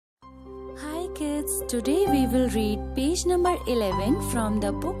kids, today we will read page number 11 from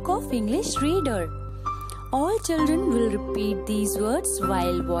the book of English Reader. All children will repeat these words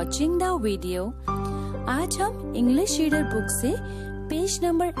while watching the video. आज हम English reader book से page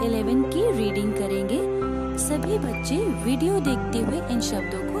number 11 की reading करेंगे। सभी बच्चे video देखते हुए इन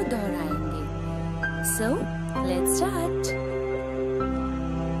शब्दों को दोहराएंगे। So, let's start.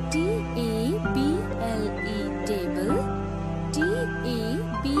 T-A-B-L-E table.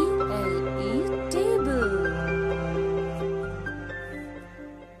 T-A-B-L-E table.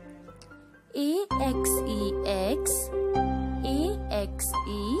 A-X-E-X.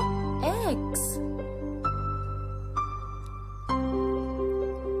 A-X-E-X.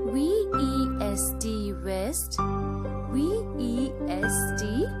 V-E-S-T West. V-E-S-T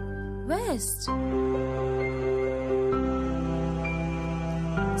West.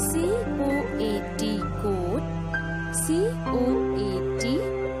 C-O-A-T coat. C-O-A-T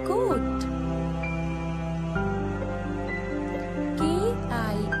coat.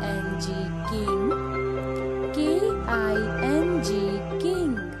 K-I-N-G king. K-I-N-G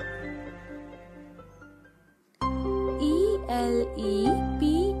king.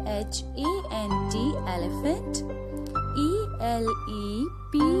 E-L-E-P-H-A-N-T elephant.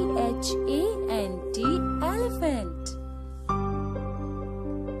 E-L-E-P-H-A-N-T elephant.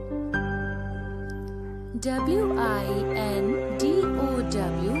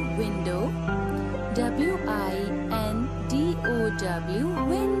 W-I-N-D-O-W window. W-I-N-D-O-W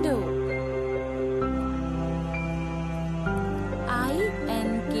window.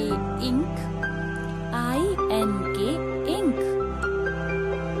 I-N-K ink. I-N-K ink.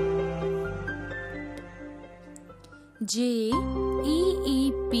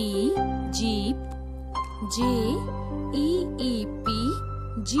 J-E-E-P jeep. J-E-E-P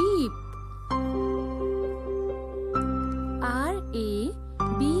jeep.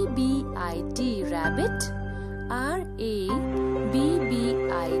 R-A-B-B-I-T rabbit.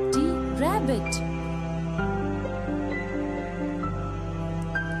 R-A-B-B-I-T rabbit.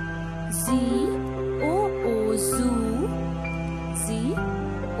 Z-O-O zoo.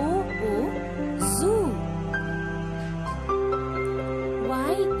 Z-O-O zoo.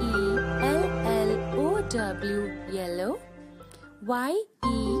 Y-E-L-L-O-W yellow. Y-E-L-L-O-W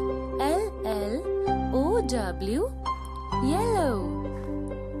yellow.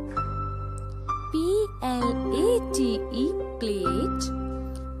 P-L-A-T-E plate.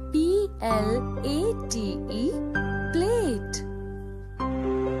 P-L-A-T-E plate.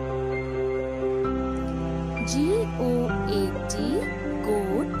 G-O-A-T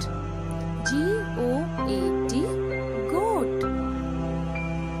goat. G-O-A-T goat.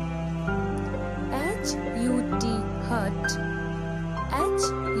 H-U-T hut.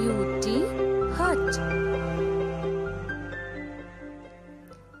 H-U-T hut.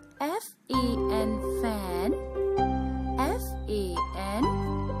 F-A-N fan. F-A-N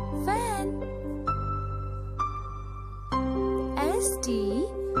fan.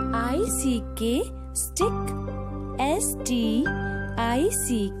 S-T-I-C-K stick. S-T-I-C-K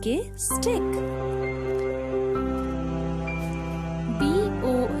stick.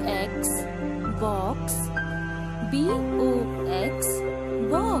 B-O-X box. B-O-X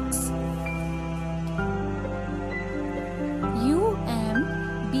box.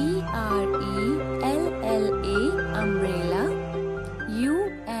 U-M-B-R-E-L-L-A umbrella.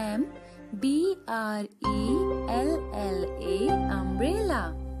 U-M-B-R-E-L-L-A umbrella.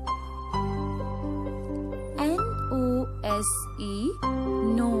 N-O-S-E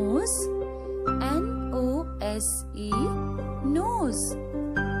nose. N-O-S-E nose.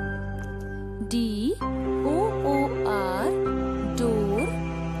 D-O-O-R door.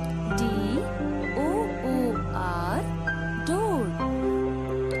 D-O-O-R door.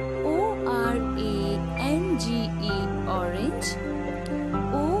 O-R-A-N-G-E orange.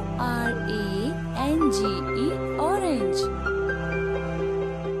 O-R-A-N-G-E orange.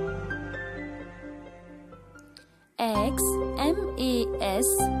 X-M-A-S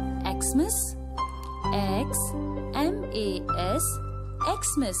Xmas. X-M-A-S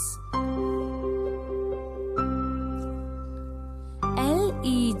Xmas.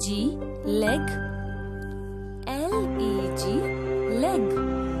 L-E-G leg. L-E-G leg.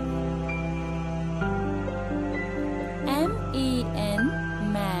 M-A-N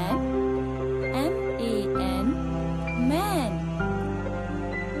man. M-A-N man.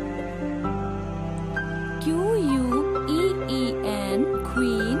 Q-U-E-E